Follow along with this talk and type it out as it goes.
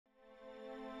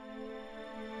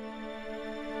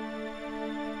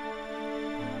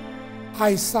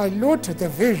I salute the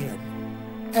vision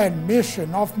and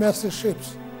mission of Mercy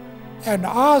Ships and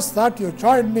ask that you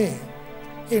join me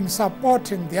in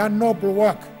supporting their noble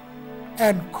work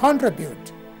and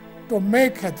contribute to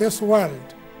make this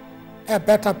world a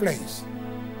better place.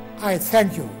 I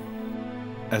thank you.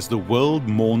 As the world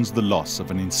mourns the loss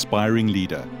of an inspiring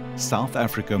leader, South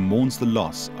Africa mourns the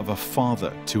loss of a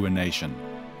father to a nation.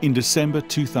 In December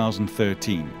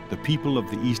 2013, the people of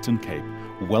the Eastern Cape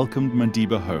welcomed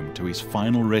Madiba home to his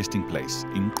final resting place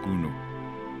in Qunu.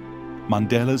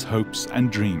 Mandela's hopes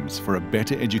and dreams for a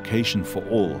better education for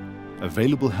all,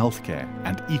 available healthcare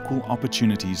and equal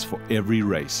opportunities for every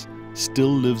race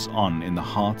still lives on in the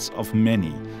hearts of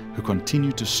many who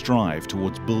continue to strive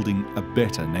towards building a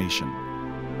better nation.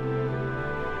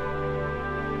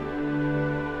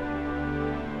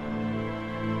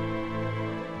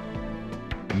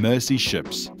 Mercy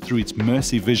Ships, through its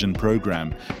Mercy Vision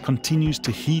program, continues to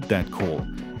heed that call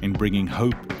in bringing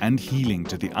hope and healing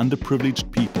to the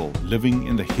underprivileged people living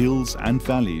in the hills and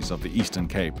valleys of the Eastern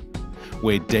Cape,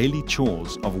 where daily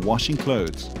chores of washing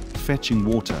clothes, fetching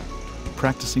water,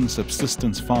 practicing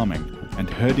subsistence farming, and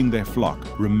herding their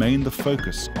flock remain the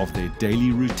focus of their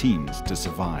daily routines to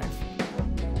survive.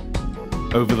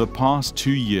 Over the past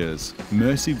 2 years,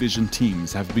 Mercy Vision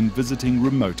teams have been visiting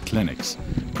remote clinics,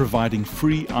 providing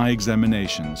free eye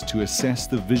examinations to assess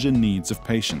the vision needs of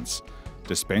patients,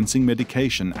 dispensing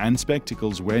medication and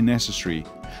spectacles where necessary,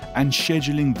 and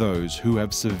scheduling those who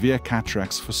have severe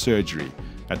cataracts for surgery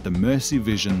at the Mercy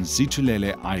Vision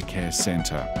Zitulele Eye Care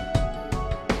Center.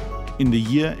 In the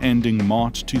year ending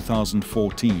March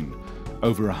 2014,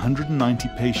 over 190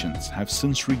 patients have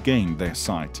since regained their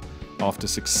sight after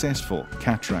successful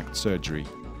cataract surgery.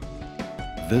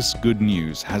 This good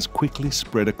news has quickly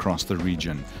spread across the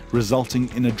region, resulting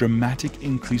in a dramatic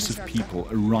increase of people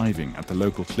arriving at the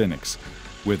local clinics,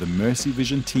 where the Mercy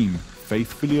Vision team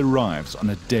faithfully arrives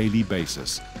on a daily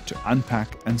basis to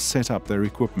unpack and set up their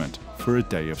equipment for a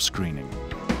day of screening.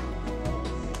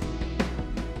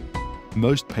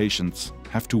 Most patients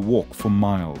have to walk for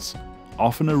miles,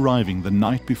 often arriving the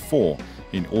night before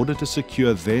in order to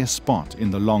secure their spot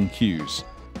in the long queues,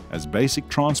 as basic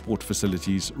transport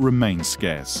facilities remain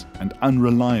scarce and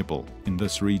unreliable in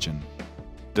this region.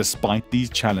 Despite these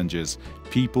challenges,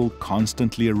 people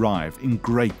constantly arrive in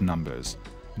great numbers,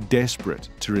 desperate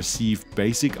to receive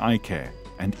basic eye care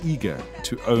and eager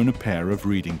to own a pair of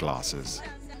reading glasses.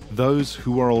 Those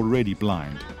who are already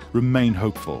blind remain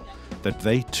hopeful that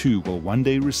they too will one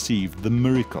day receive the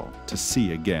miracle to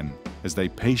see again, as they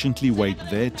patiently wait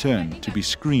their turn to be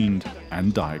screened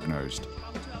and diagnosed.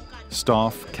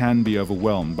 Staff can be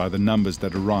overwhelmed by the numbers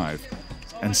that arrive,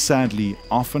 and sadly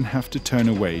often have to turn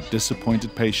away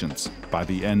disappointed patients by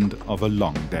the end of a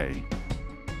long day.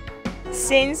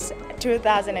 Since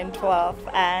 2012,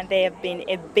 there have been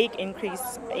a big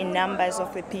increase in numbers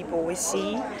of the people we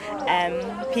see.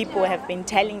 People have been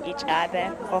telling each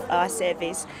other of our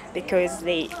service because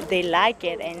they like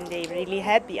it and they're really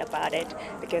happy about it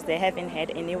because they haven't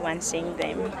had anyone seeing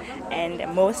them.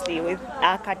 And mostly with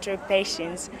our cataract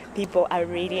patients, people are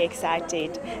really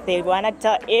excited. They want to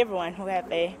tell everyone who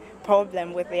have a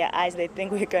problem with their eyes, they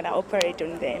think we're going to operate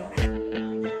on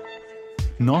them.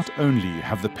 Not only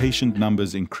have the patient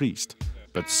numbers increased,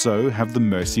 but so have the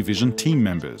Mercy Vision team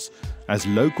members, as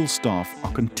local staff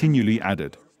are continually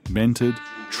added, mentored,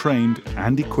 trained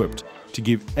and equipped to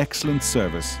give excellent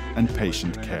service and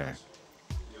patient care.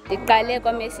 Ndiqale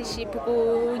kwa-Mercy Ship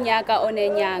kunyaka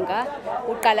onenyanga.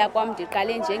 Uqala kwam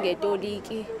ndiqale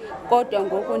njengetoliki, kodwa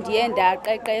ngoku ndiye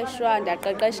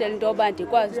ndaqeqeshela into yoba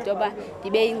ndikwazi into yoba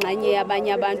ndibe yingxenye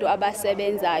yabanye abantu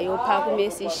abasebenzayo phaa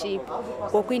ku-Mercy Ship.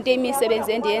 Ngoku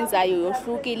imisebenzi endiyenzayo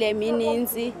yohlukile,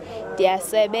 mininzi,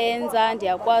 ndiyasebenza,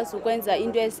 ndiyakwazi ukwenza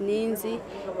into ezininzi.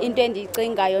 Into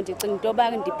endiyicingayo ndicinga into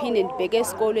yoba ndiphinde ndibheke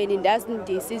esikolweni ndazi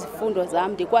ndise izifundo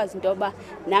zam ndikwazi into yoba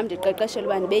nam ndiqeqeshele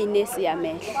uba ndibe yinesi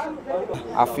yamehlo.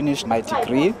 I finished my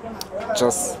degree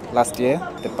just last year.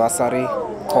 The bursary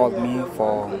called me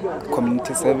for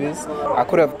community service. I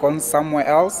could have gone somewhere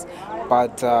else,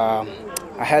 but I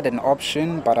had an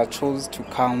option, but I chose to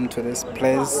come to this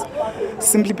place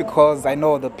simply because I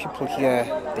know the people here,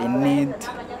 they need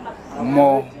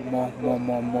more.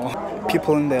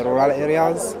 People in the rural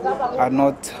areas are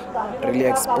not really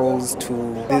exposed to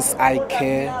this eye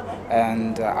care,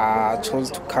 and I chose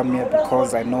to come here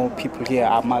because I know people here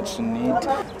are much in need.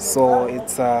 So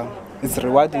it's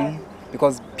rewarding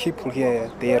because people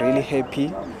here, they are really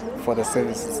happy for the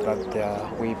services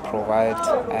that we provide,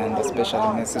 and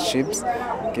especially Mercy Ships,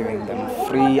 giving them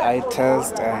free eye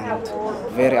tests and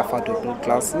very affordable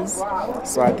classes.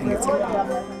 So I think it's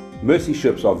a Mercy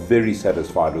Ships are very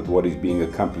satisfied with what is being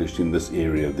accomplished in this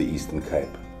area of the Eastern Cape,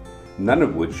 none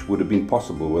of which would have been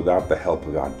possible without the help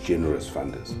of our generous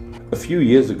funders. A few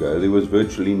years ago, there was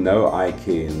virtually no eye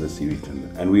care in this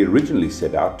region, and we originally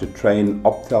set out to train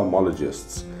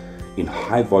ophthalmologists in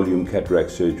high-volume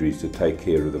cataract surgeries to take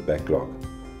care of the backlog.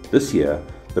 This year,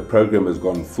 the program has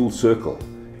gone full circle,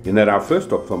 in that our first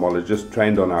ophthalmologist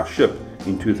trained on our ship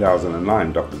in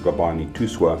 2009, Dr. Gobani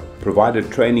Tuswa,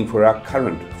 provided training for our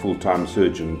current full-time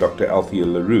surgeon, Dr. Althea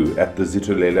LaRue, at the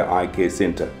Zitulele Eye Care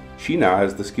Centre. She now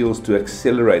has the skills to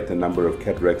accelerate the number of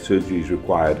cataract surgeries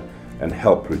required and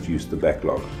help reduce the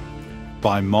backlog.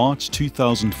 By March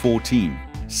 2014,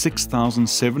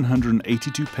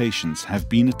 6,782 patients have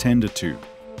been attended to.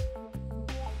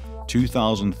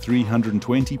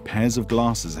 2,320 pairs of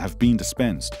glasses have been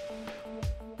dispensed.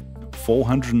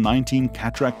 419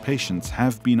 cataract patients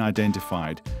have been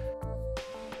identified,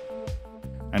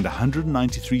 and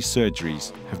 193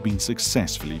 surgeries have been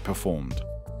successfully performed.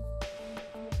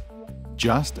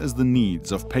 Just as the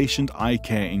needs of patient eye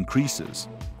care increases,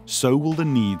 so will the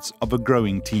needs of a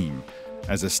growing team,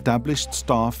 as established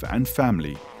staff and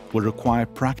family will require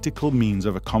practical means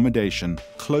of accommodation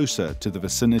closer to the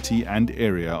vicinity and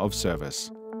area of service.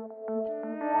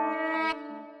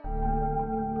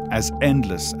 As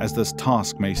endless as this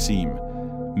task may seem,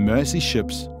 Mercy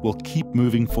Ships will keep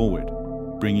moving forward,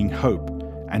 bringing hope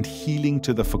and healing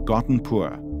to the forgotten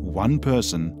poor, one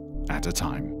person at a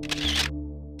time.